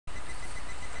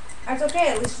That's okay.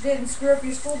 At least you didn't screw up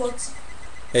your school books.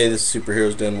 Hey, this is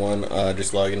SuperHeroesDen1.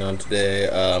 Just logging on today.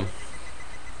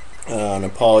 An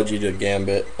apology to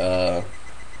Gambit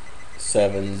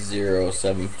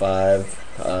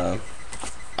 7075.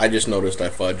 I just noticed I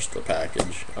fudged the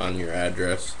package on your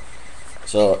address,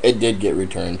 so it did get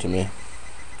returned to me.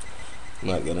 I'm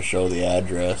not gonna show the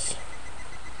address,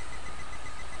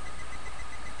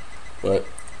 but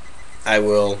I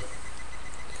will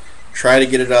try to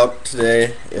get it out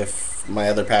today if my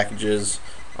other packages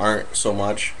aren't so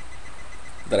much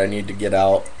that I need to get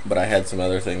out, but I had some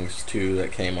other things too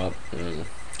that came up, and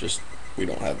just we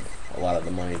don't have a lot of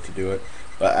the money to do it.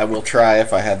 But I will try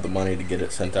if I have the money to get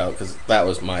it sent out, because that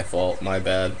was my fault, my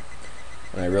bad,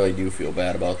 and I really do feel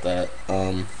bad about that.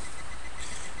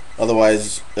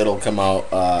 Otherwise, it'll come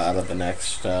out of the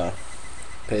next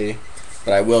pay,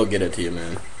 but I will get it to you,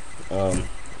 man.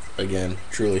 Again,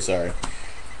 truly sorry.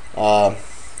 I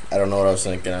don't know what I was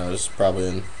thinking. I was probably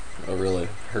in a really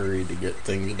hurry to get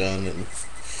things done, and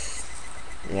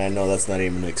I know that's not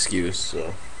even an excuse,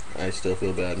 so I still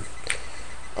feel bad.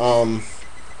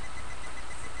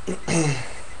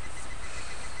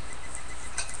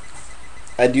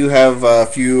 I do have a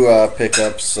few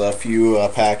pickups, a few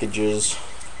packages,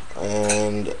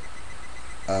 and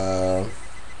uh,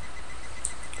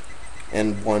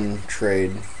 and one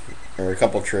trade, or a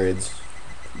couple trades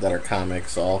that are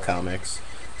comics, all comics.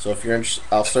 So if you're interested,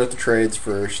 I'll start the trades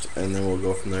first, and then we'll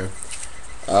go from there.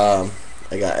 I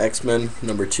got X-Men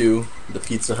 #2, the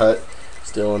Pizza Hut,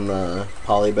 still in the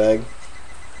poly bag.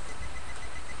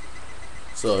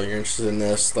 So if you're interested in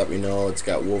this, let me know. It's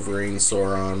got Wolverine,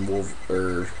 Sauron,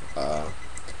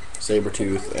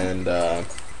 Sabretooth, and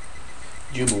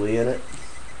Jubilee in it.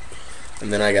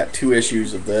 And then I got 2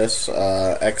 issues of this,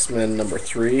 X-Men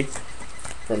 #3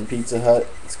 from Pizza Hut.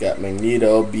 It's got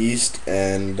Magneto, Beast,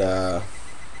 and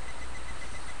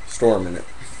Storm in it.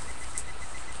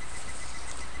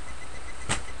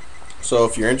 So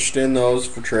if you're interested in those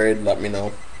for trade, let me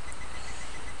know.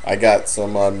 I got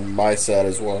some on my set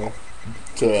as well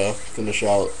to finish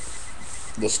out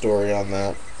the story on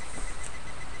that.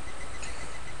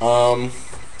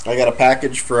 I got a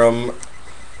package from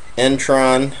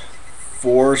Entron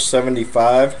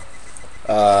 475.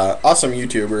 Awesome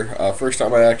YouTuber. First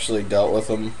time I actually dealt with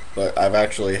him, but I've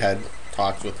actually had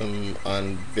talks with him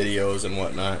on videos and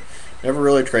whatnot. Never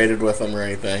really traded with him or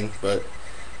anything, but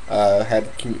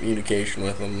had communication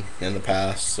with him in the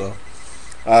past. So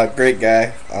great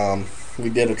guy. We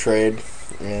did a trade,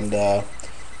 and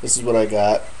this is what I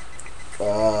got.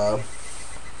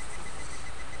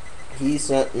 He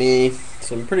sent me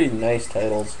some pretty nice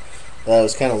titles that I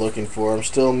was kind of looking for. I'm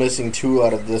still missing 2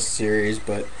 out of this series,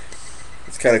 but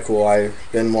it's kind of cool. I've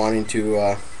been wanting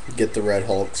to get the Red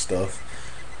Hulk stuff,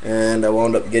 and I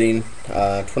wound up getting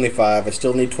 25. I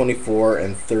still need 24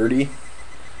 and 30,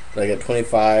 but I got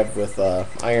 25 with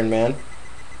Iron Man.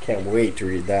 Can't wait to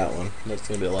read that one. That's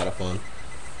going to be a lot of fun.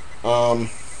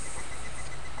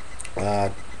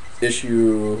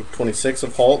 Issue 26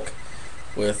 of Hulk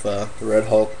with the Red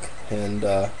Hulk and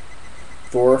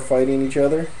Thor fighting each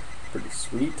other. Pretty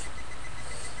sweet.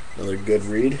 Another good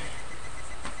read.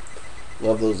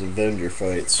 Love those Avenger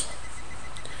fights.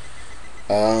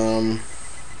 The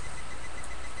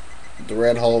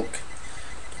Red Hulk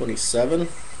 27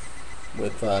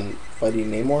 with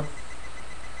fighting Namor.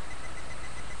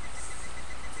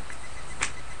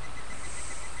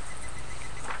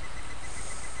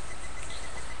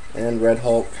 And Red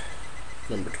Hulk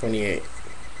 #28.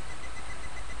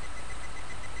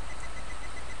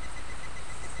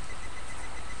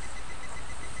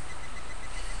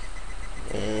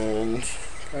 And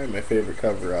probably my favorite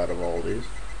cover out of all these.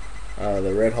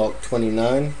 The Red Hulk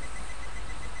 29.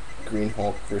 Green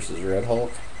Hulk versus Red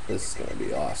Hulk. This is going to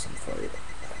be an awesome fight.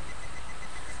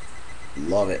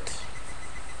 Love it.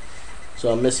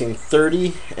 So I'm missing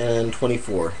 30 and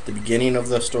 24. The beginning of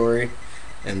the story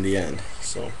and the end.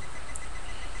 So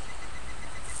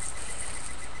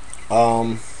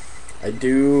I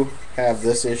do have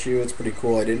this issue. It's pretty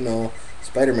cool. I didn't know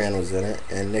Spider-Man was in it,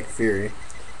 and Nick Fury.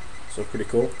 So pretty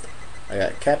cool. I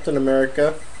got Captain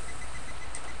America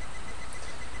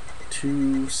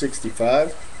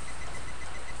 265.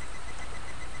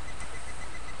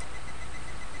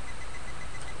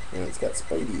 And it's got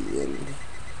Spidey and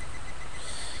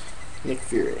Nick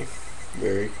Fury.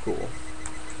 Very cool.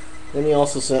 Then he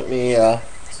also sent me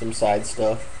some side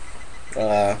stuff.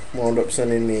 Wound up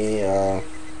sending me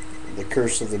the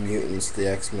Curse of the Mutants, the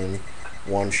X-Men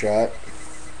one-shot.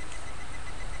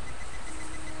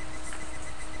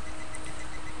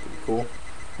 Pretty cool.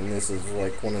 And this is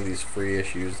like one of these free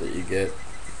issues that you get.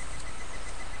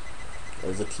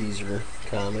 as a teaser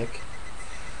comic.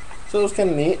 So it was kind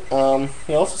of neat.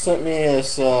 He also sent me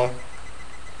this G.I.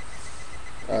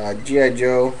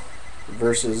 Joe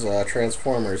versus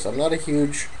Transformers. I'm not a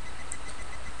huge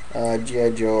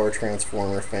G.I. Joe or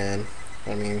Transformer fan.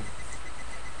 I mean,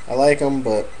 I like them,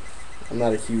 but I'm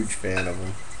not a huge fan of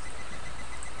them.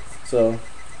 So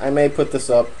I may put this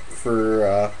up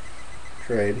for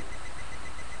trade.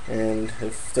 And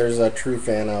if there's a true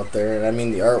fan out there, and I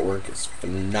mean the artwork is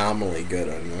phenomenally good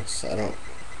on this. I don't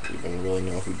even really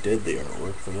know who did the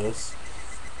artwork for this.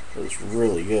 But it's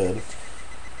really good.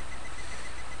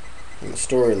 And the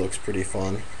story looks pretty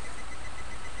fun.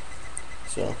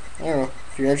 So, I don't know.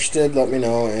 If you're interested, let me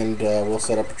know, and we'll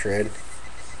set up a trade.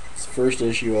 It's the first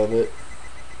issue of it.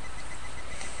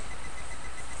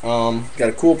 Got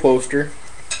a cool poster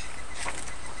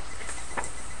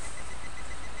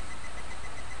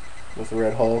with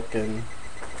Red Hulk and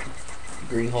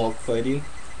Green Hulk fighting.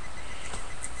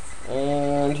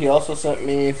 And he also sent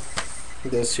me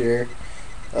this here,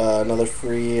 another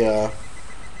free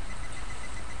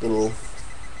little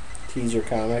teaser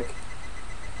comic.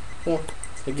 So,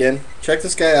 again, check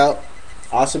this guy out.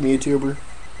 Awesome YouTuber.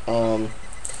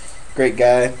 Great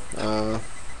guy.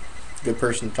 Good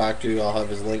person to talk to. I'll have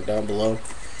his link down below.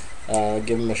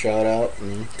 Give him a shout out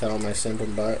and tell him I sent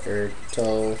him by, or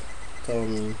tell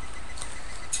him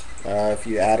if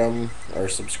you add him or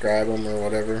subscribe him or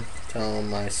whatever, tell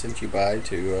him I sent you by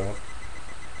to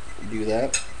do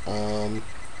that.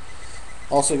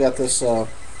 Also got this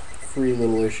free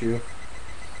little issue.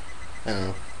 I don't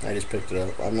know, I just picked it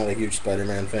up. I'm not a huge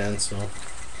Spider-Man fan, so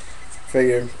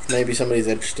figured maybe somebody's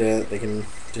interested in it, they can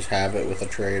just have it with a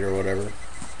trade or whatever.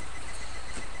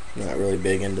 Not really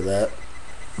big into that.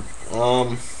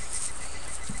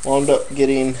 Wound up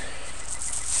getting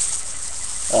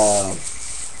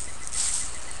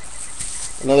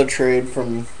another trade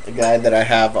from a guy that I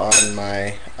have on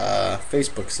my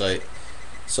Facebook site.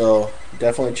 So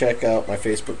definitely check out my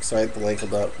Facebook site. The link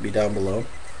will be down below.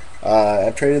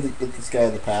 I've traded with this guy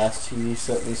in the past. He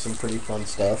sent me some pretty fun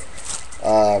stuff.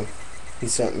 He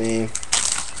sent me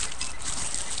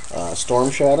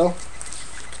Storm Shadow.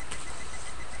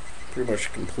 Pretty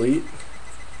much complete.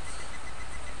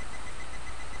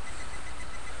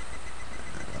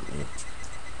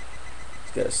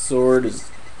 He's got a sword, his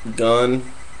gun.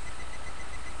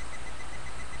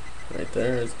 Right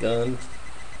there, his gun.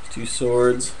 His two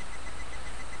swords.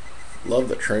 Love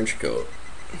the trench coat.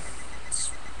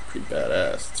 It's pretty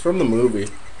badass. It's from the movie,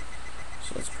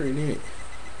 so it's pretty neat.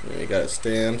 And he got a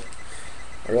stand.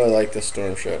 I really like this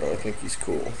Storm Shadow. I think he's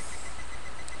cool.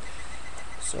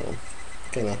 So,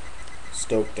 kind of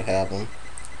stoked to have him.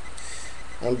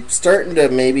 I'm starting to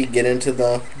maybe get into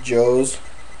the Joes.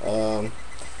 I'm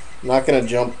not going to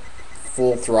jump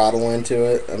full throttle into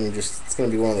it. It's going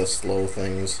to be one of those slow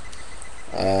things.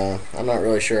 I'm not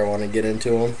really sure I want to get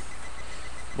into them,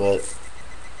 but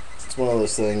it's one of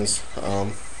those things.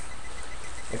 I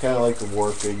kind of like the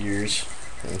war figures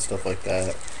and stuff like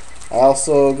that. I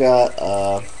also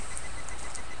got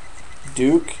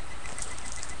Duke.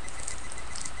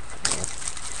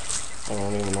 I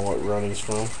don't even know what run he's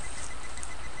from.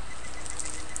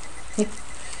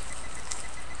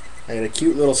 I got a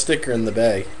cute little sticker in the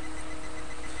bag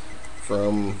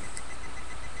from,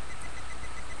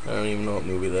 I don't even know what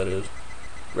movie that is.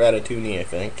 Ratatouille, I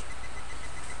think.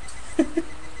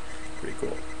 Pretty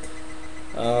cool.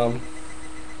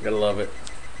 Gotta love it.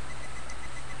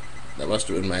 That must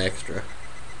have been my extra.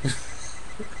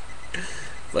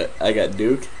 But I got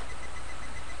Duke.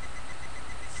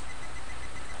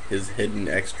 His hidden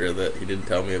extra that he didn't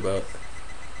tell me about.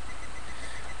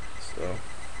 So,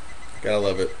 gotta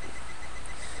love it.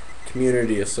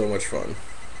 Community is so much fun.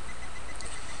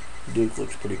 Duke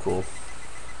looks pretty cool.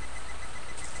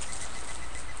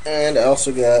 And I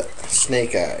also got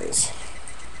Snake Eyes.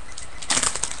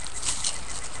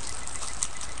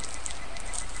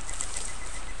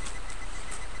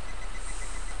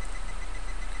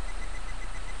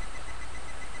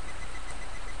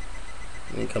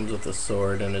 And he comes with a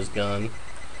sword and his gun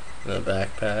and a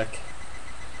backpack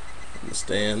and the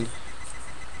stand.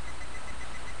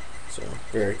 So,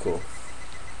 very cool.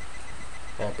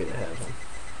 Happy to have him.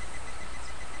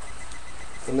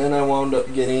 And then I wound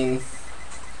up getting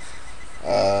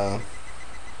a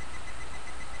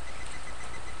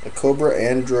Cobra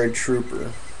Android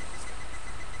Trooper.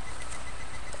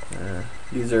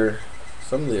 These are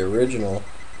some of the original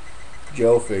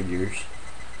Joe figures.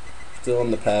 Still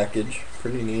in the package.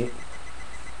 Pretty neat.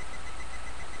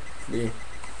 I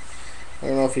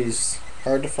don't know if he's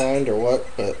hard to find or what,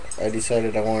 but I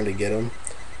decided I wanted to get him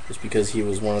just because he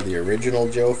was one of the original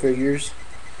Joe figures.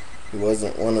 He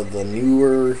wasn't one of the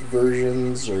newer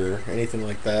versions or anything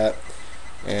like that,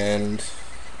 and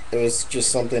it was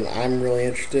just something I'm really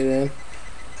interested in,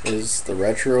 is the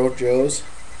retro Joes.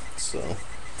 So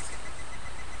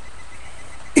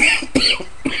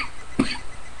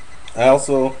I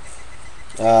also,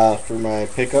 for my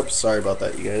pickups, sorry about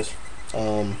that, you guys,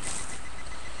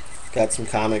 got some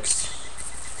comics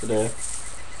today.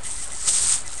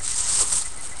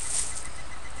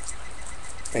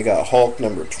 I got Hulk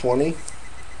number 20,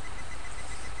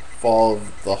 Fall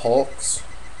of the Hulks.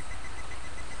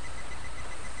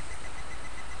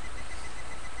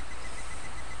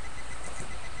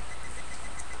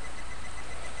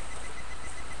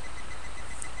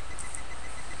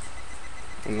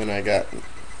 And then I got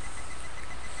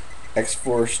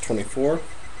X-Force 24.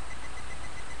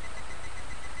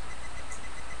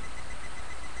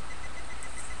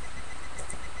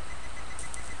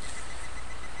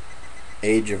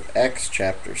 Age of X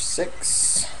Chapter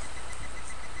 6.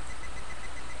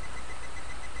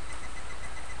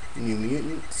 New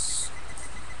Mutants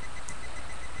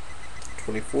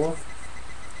 24.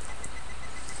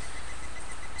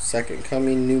 Second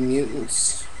Coming New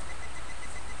Mutants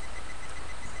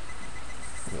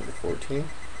number 14.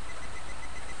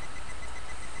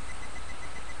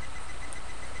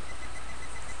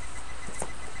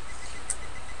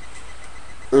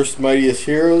 Earth's Mightiest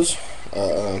Heroes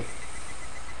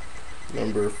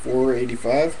number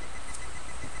 485.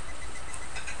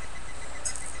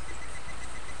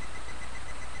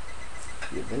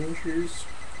 The Avengers.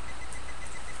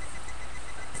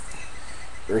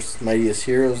 Earth's Mightiest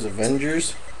Heroes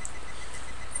Avengers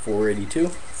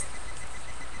 482.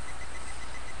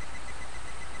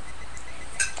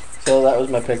 So that was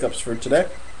my pickups for today,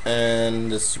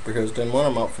 and this is SuperHeroesDen1.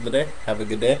 I'm out for the day. Have a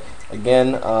good day.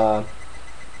 Again,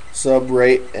 sub,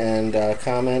 rate, and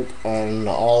comment on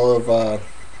all of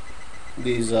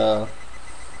these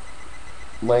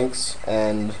links,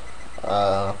 and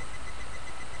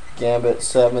Gambit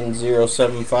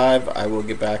 7075. I will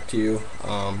get back to you,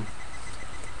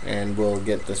 and we'll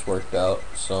get this worked out.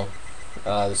 So,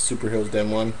 this is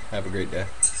SuperHeroesDen1. Have a great day.